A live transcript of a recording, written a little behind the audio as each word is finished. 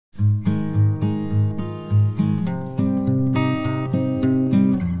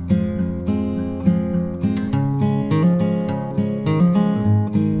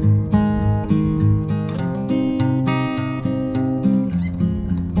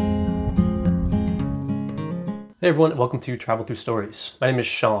Hey everyone, welcome to Travel Through Stories. My name is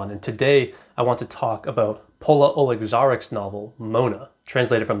Sean, and today I want to talk about Pola Oloixarac's novel, Mona,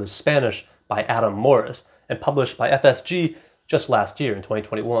 translated from the Spanish by Adam Morris and published by FSG just last year in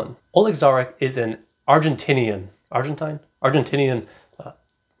 2021. Oloixarac is an Argentinian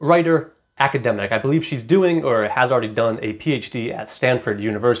writer, academic. I believe she's doing or has already done a PhD at Stanford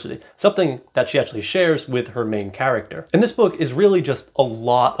University, something that she actually shares with her main character. And this book is really just a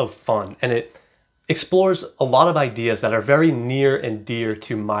lot of fun, and it explores a lot of ideas that are very near and dear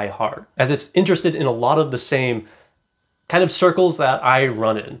to my heart, as it's interested in a lot of the same kind of circles that I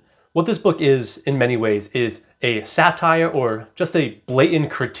run in. What this book is, in many ways, is a satire or just a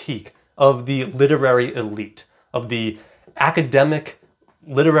blatant critique of the literary elite, of the academic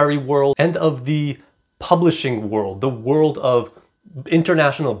literary world, and of the publishing world, the world of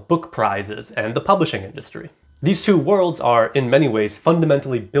international book prizes and the publishing industry. These two worlds are, in many ways,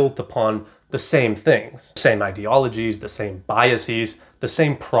 fundamentally built upon the same things, the same ideologies, the same biases, the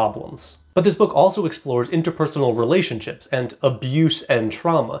same problems. But this book also explores interpersonal relationships and abuse and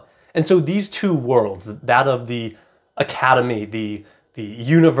trauma. And so these two worlds, that of the academy, the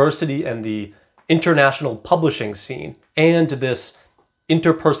university and the international publishing scene, and this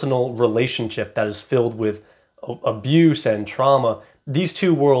interpersonal relationship that is filled with abuse and trauma, these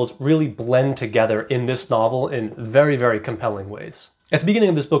two worlds really blend together in this novel in very, very compelling ways. At the beginning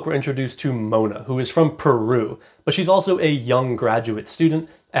of this book, we're introduced to Mona, who is from Peru, but she's also a young graduate student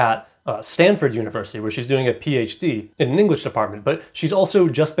at Stanford University, where she's doing a PhD in an English department, but she's also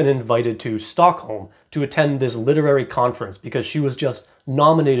just been invited to Stockholm to attend this literary conference because she was just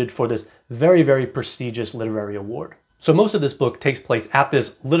nominated for this very, very prestigious literary award. So most of this book takes place at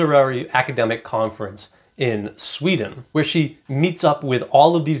this literary academic conference in Sweden, where she meets up with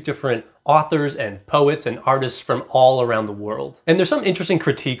all of these different authors and poets and artists from all around the world. And there's some interesting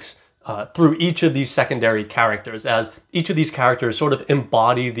critiques through each of these secondary characters, as each of these characters sort of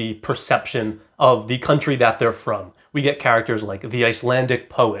embody the perception of the country that they're from. We get characters like the Icelandic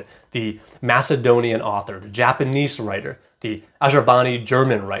poet, the Macedonian author, the Japanese writer, the Azerbaijani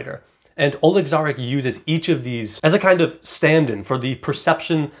German writer. And Oloixarac uses each of these as a kind of stand-in for the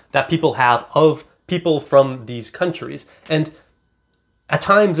perception that people have of people from these countries. And at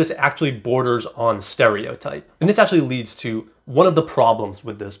times, this actually borders on stereotype. And this actually leads to one of the problems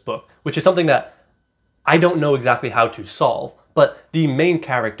with this book, which is something that I don't know exactly how to solve, but the main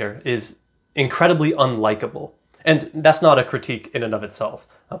character is incredibly unlikable. And that's not a critique in and of itself.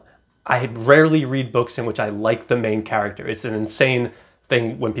 I rarely read books in which I like the main character. It's an insane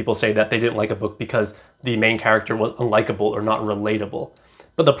thing when people say that they didn't like a book because the main character was unlikable or not relatable.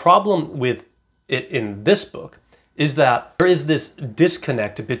 But the problem with it in this book is that there is this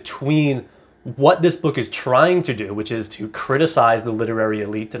disconnect between what this book is trying to do, which is to criticize the literary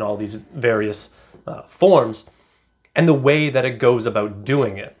elite in all these various forms, and the way that it goes about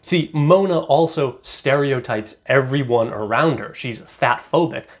doing it. See, Mona also stereotypes everyone around her. She's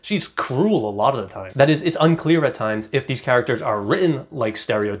fat-phobic. She's cruel a lot of the time. That is, it's unclear at times if these characters are written like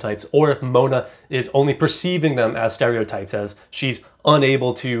stereotypes or if Mona is only perceiving them as stereotypes, as she's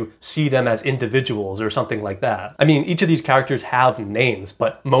unable to see them as individuals or something like that. I mean, each of these characters have names,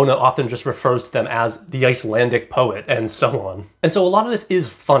 but Mona often just refers to them as the Icelandic poet and so on. And so a lot of this is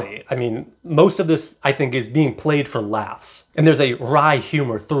funny. I mean, most of this, I think, is being played for laughs. And there's a wry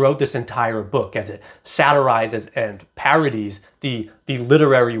humor throughout this entire book as it satirizes and parodies the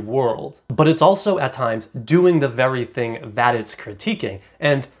literary world. But it's also at times doing the very thing that it's critiquing.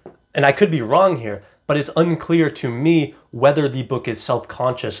 And I could be wrong here, but it's unclear to me whether the book is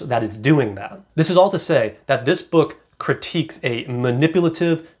self-conscious that it's doing that. This is all to say that this book critiques a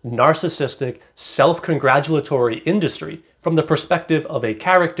manipulative, narcissistic, self-congratulatory industry from the perspective of a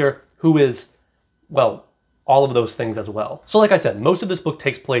character who is, well, all of those things as well. So like I said, most of this book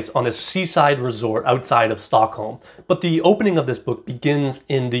takes place on this seaside resort outside of Stockholm, but the opening of this book begins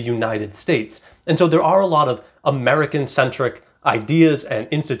in the United States. And so there are a lot of American-centric ideas and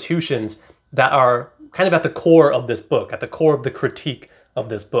institutions that are kind of at the core of this book, at the core of the critique of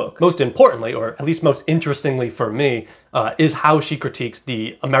this book. Most importantly, or at least most interestingly for me, is how she critiques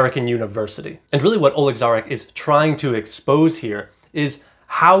the American university. And really what Oloixarac is trying to expose here is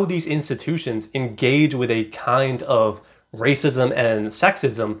how these institutions engage with a kind of racism and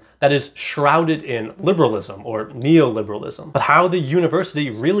sexism that is shrouded in liberalism or neoliberalism, but how the university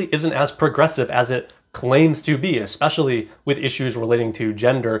really isn't as progressive as it claims to be, especially with issues relating to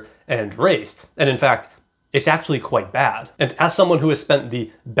gender and race. And in fact, it's actually quite bad. And as someone who has spent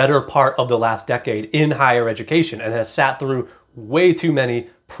the better part of the last decade in higher education and has sat through way too many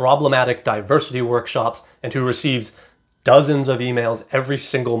problematic diversity workshops and who receives dozens of emails every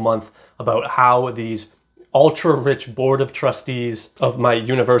single month about how these ultra-rich board of trustees of my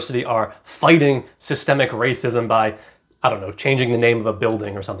university are fighting systemic racism by, I don't know, changing the name of a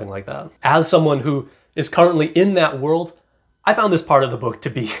building or something like that. As someone who is currently in that world, I found this part of the book to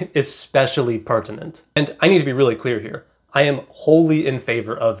be especially pertinent. And I need to be really clear here. I am wholly in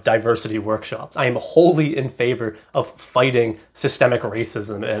favor of diversity workshops. I am wholly in favor of fighting systemic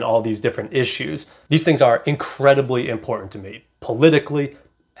racism and all these different issues. These things are incredibly important to me, politically,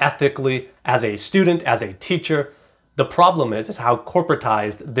 ethically, as a student, as a teacher. The problem is how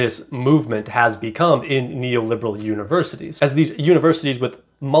corporatized this movement has become in neoliberal universities. As these universities with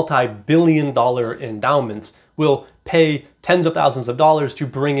multi-billion-dollar endowments will pay tens of thousands of dollars to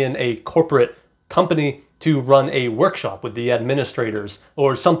bring in a corporate company to run a workshop with the administrators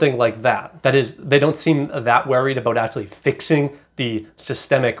or something like that. That is, they don't seem that worried about actually fixing the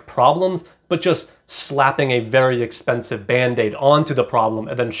systemic problems, but just slapping a very expensive Band-Aid onto the problem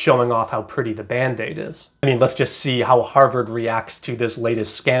and then showing off how pretty the Band-Aid is. I mean, let's just see how Harvard reacts to this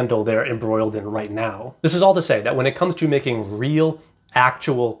latest scandal they're embroiled in right now. This is all to say that when it comes to making real,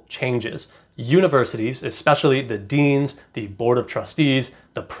 actual changes, universities, especially the deans, the board of trustees,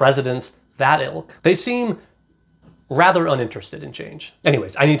 the presidents, that ilk, they seem rather uninterested in change.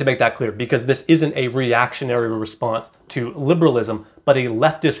 Anyways, I need to make that clear because this isn't a reactionary response to liberalism, but a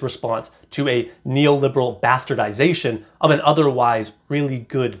leftist response to a neoliberal bastardization of an otherwise really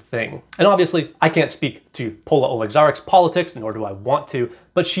good thing. And obviously, I can't speak to Pola Oloixarac's politics, nor do I want to,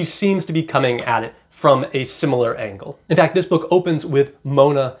 but she seems to be coming at it from a similar angle. In fact, this book opens with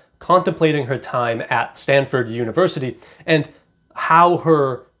Mona contemplating her time at Stanford University and how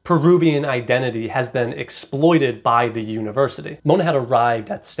her Peruvian identity has been exploited by the university. Mona had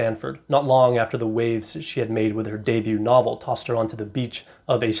arrived at Stanford not long after the waves she had made with her debut novel tossed her onto the beach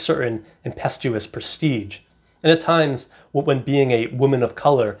of a certain impetuous prestige. And at times, when being a woman of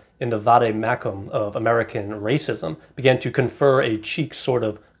color in the vade-mecum of American racism began to confer a chic sort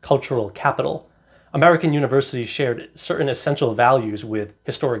of cultural capital, American universities shared certain essential values with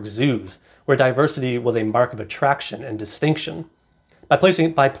historic zoos, where diversity was a mark of attraction and distinction.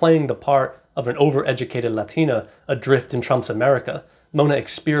 By playing the part of an overeducated Latina adrift in Trump's America, Mona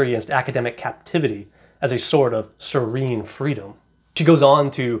experienced academic captivity as a sort of serene freedom. She goes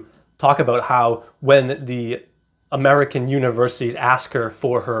on to talk about how when the American universities ask her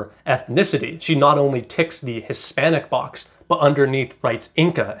for her ethnicity, she not only ticks the Hispanic box, but underneath writes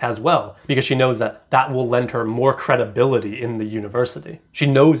Inca as well, because she knows that that will lend her more credibility in the university. She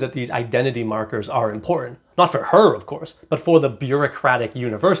knows that these identity markers are important. Not for her, of course, but for the bureaucratic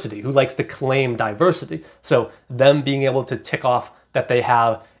university who likes to claim diversity. So them being able to tick off that they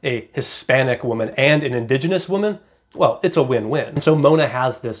have a Hispanic woman and an indigenous woman, well, it's a win-win. And so Mona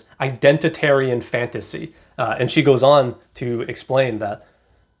has this identitarian fantasy, and she goes on to explain that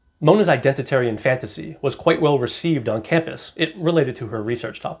Mona's identitarian fantasy was quite well received on campus. It related to her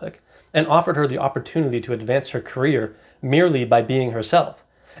research topic, and offered her the opportunity to advance her career merely by being herself,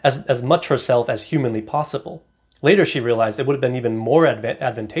 as much herself as humanly possible. Later she realized it would have been even more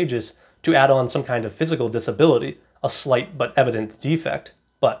advantageous to add on some kind of physical disability, a slight but evident defect,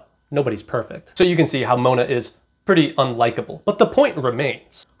 but nobody's perfect. So you can see how Mona is pretty unlikable. But the point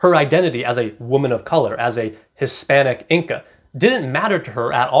remains. Her identity as a woman of color, as a Hispanic Inca, didn't matter to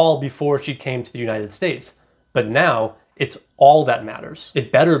her at all before she came to the United States. But now, it's all that matters.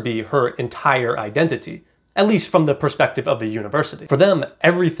 It better be her entire identity, at least from the perspective of the university. For them,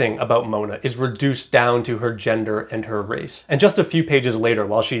 everything about Mona is reduced down to her gender and her race. And just a few pages later,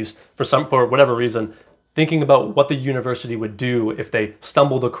 while she's, for whatever reason, thinking about what the university would do if they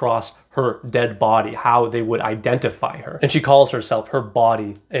stumbled across her dead body, how they would identify her. And she calls herself, her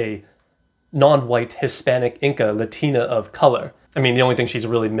body, a non-white Hispanic Inca Latina of color. I mean, the only thing she's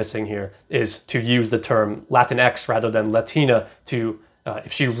really missing here is to use the term Latinx rather than Latina to,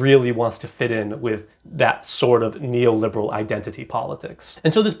 if she really wants to fit in with that sort of neoliberal identity politics.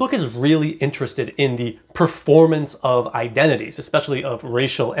 And so this book is really interested in the performance of identities, especially of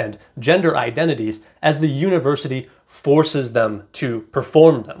racial and gender identities, as the university forces them to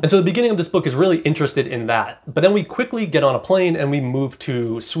perform them. And so the beginning of this book is really interested in that. But then we quickly get on a plane and we move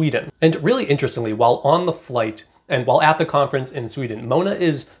to Sweden. And really interestingly, while on the flight and while at the conference in Sweden, Mona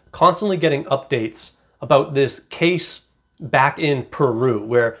is constantly getting updates about this case back in Peru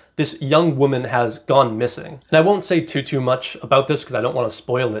where this young woman has gone missing. And I won't say too much about this because I don't want to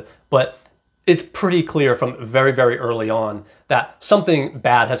spoil it, but it's pretty clear from very, very early on that something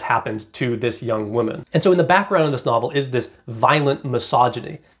bad has happened to this young woman. And so in the background of this novel is this violent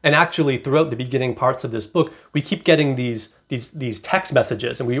misogyny. And actually throughout the beginning parts of this book, we keep getting these text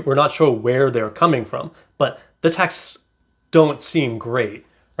messages and we're not sure where they're coming from, but the texts don't seem great,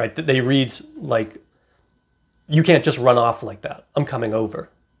 right? They read like, You can't just run off like that. I'm coming over.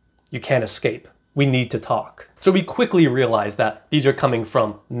 You can't escape. We need to talk. So we quickly realize that these are coming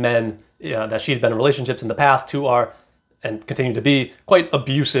from men that she's been in relationships in the past who are, and continue to be, quite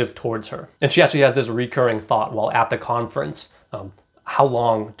abusive towards her. And she actually has this recurring thought while at the conference, how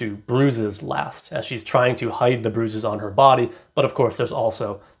long do bruises last? As she's trying to hide the bruises on her body, but of course there's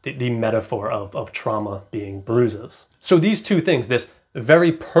also the metaphor of trauma being bruises. So these two things, this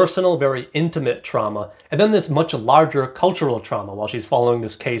very personal, very intimate trauma, and then this much larger cultural trauma while she's following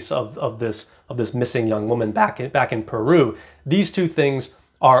this case of this missing young woman back in Peru, these two things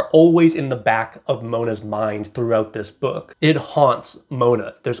are always in the back of Mona's mind throughout this book. It haunts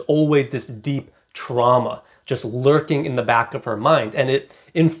Mona. There's always this deep trauma just lurking in the back of her mind, and it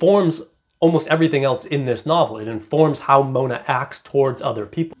informs almost everything else in this novel. It informs how Mona acts towards other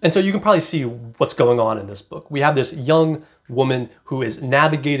people. And so you can probably see what's going on in this book. We have this young woman who is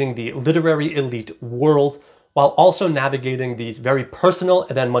navigating the literary elite world while also navigating these very personal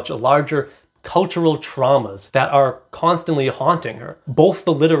and then much larger cultural traumas that are constantly haunting her. Both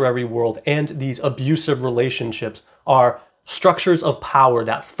the literary world and these abusive relationships are structures of power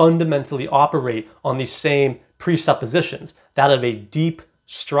that fundamentally operate on these same presuppositions, that of a deep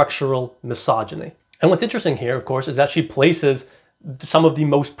structural misogyny. And what's interesting here, of course, is that she places some of the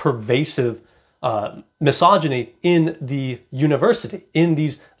most pervasive misogyny in the university, in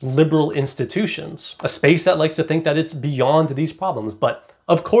these liberal institutions, a space that likes to think that it's beyond these problems, but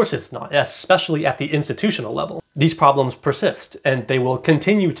of course it's not, especially at the institutional level. These problems persist, and they will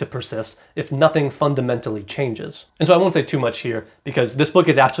continue to persist if nothing fundamentally changes. And so I won't say too much here, because this book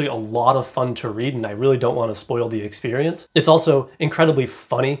is actually a lot of fun to read, and I really don't want to spoil the experience. It's also incredibly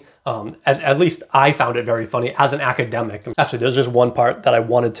funny. At least I found it very funny as an academic. Actually, there's just one part that I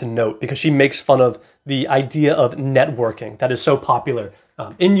wanted to note, because she makes fun of the idea of networking that is so popular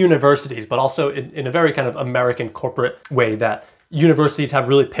in universities, but also in a very kind of American corporate way that universities have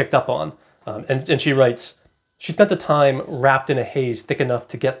really picked up on. And she writes, "She spent the time wrapped in a haze thick enough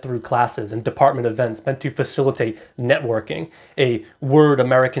to get through classes and department events meant to facilitate networking, a word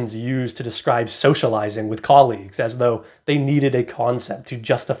Americans use to describe socializing with colleagues, as though they needed a concept to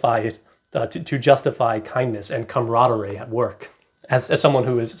justify it, to justify kindness and camaraderie at work." As someone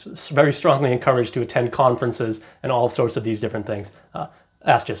who is very strongly encouraged to attend conferences and all sorts of these different things,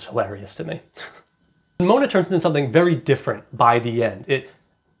 that's just hilarious to me. Mona turns into something very different by the end. It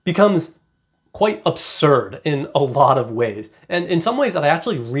becomes quite absurd in a lot of ways, and in some ways that I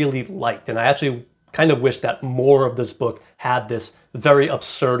actually really liked, and I actually kind of wish that more of this book had this very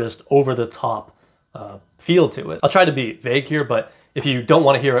absurdist, over-the-top feel to it. I'll try to be vague here, but if you don't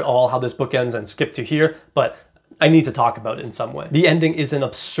want to hear at all how this book ends, then skip to here, but I need to talk about it in some way. The ending is an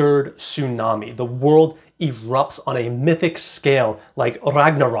absurd tsunami. The world erupts on a mythic scale like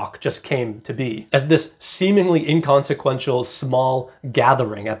Ragnarok just came to be, as this seemingly inconsequential small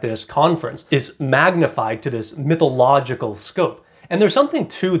gathering at this conference is magnified to this mythological scope. And there's something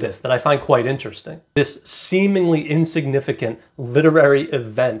to this that I find quite interesting. This seemingly insignificant literary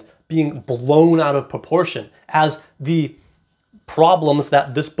event being blown out of proportion as the problems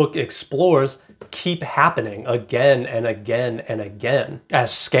that this book explores keep happening again and again and again, as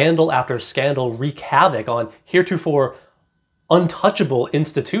scandal after scandal wreak havoc on heretofore untouchable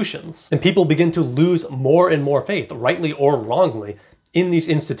institutions. And people begin to lose more and more faith, rightly or wrongly, in these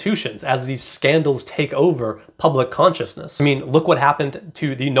institutions as these scandals take over public consciousness. I mean, look what happened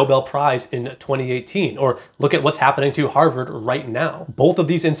to the Nobel Prize in 2018, or look at what's happening to Harvard right now. Both of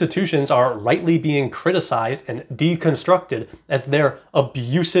these institutions are rightly being criticized and deconstructed as their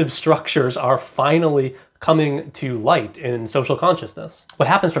abusive structures are finally coming to light in social consciousness. What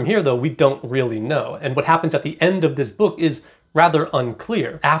happens from here, though, we don't really know. And what happens at the end of this book is rather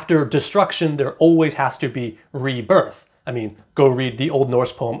unclear. After destruction, there always has to be rebirth. I mean, go read the Old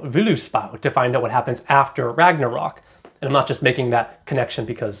Norse poem Völuspá to find out what happens after Ragnarok. And I'm not just making that connection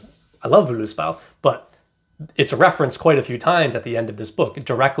because I love Völuspá, but it's referenced quite a few times at the end of this book,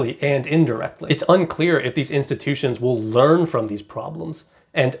 directly and indirectly. It's unclear if these institutions will learn from these problems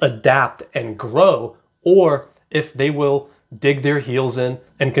and adapt and grow, or if they will dig their heels in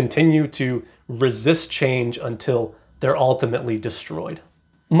and continue to resist change until they're ultimately destroyed.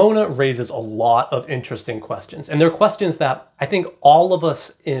 Mona raises a lot of interesting questions, and they're questions that I think all of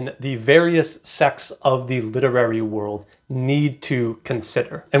us in the various sects of the literary world need to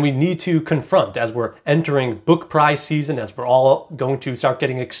consider, and we need to confront as we're entering book prize season, as we're all going to start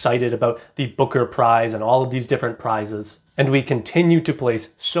getting excited about the Booker Prize and all of these different prizes. And we continue to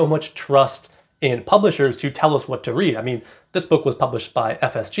place so much trust in publishers to tell us what to read. I mean, this book was published by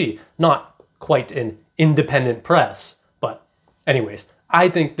FSG, not quite an independent press, but anyways, I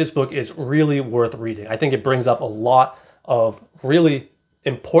think this book is really worth reading. I think it brings up a lot of really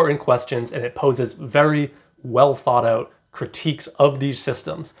important questions, and it poses very well thought out critiques of these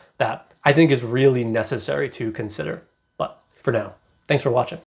systems that I think is really necessary to consider. But for now, thanks for watching.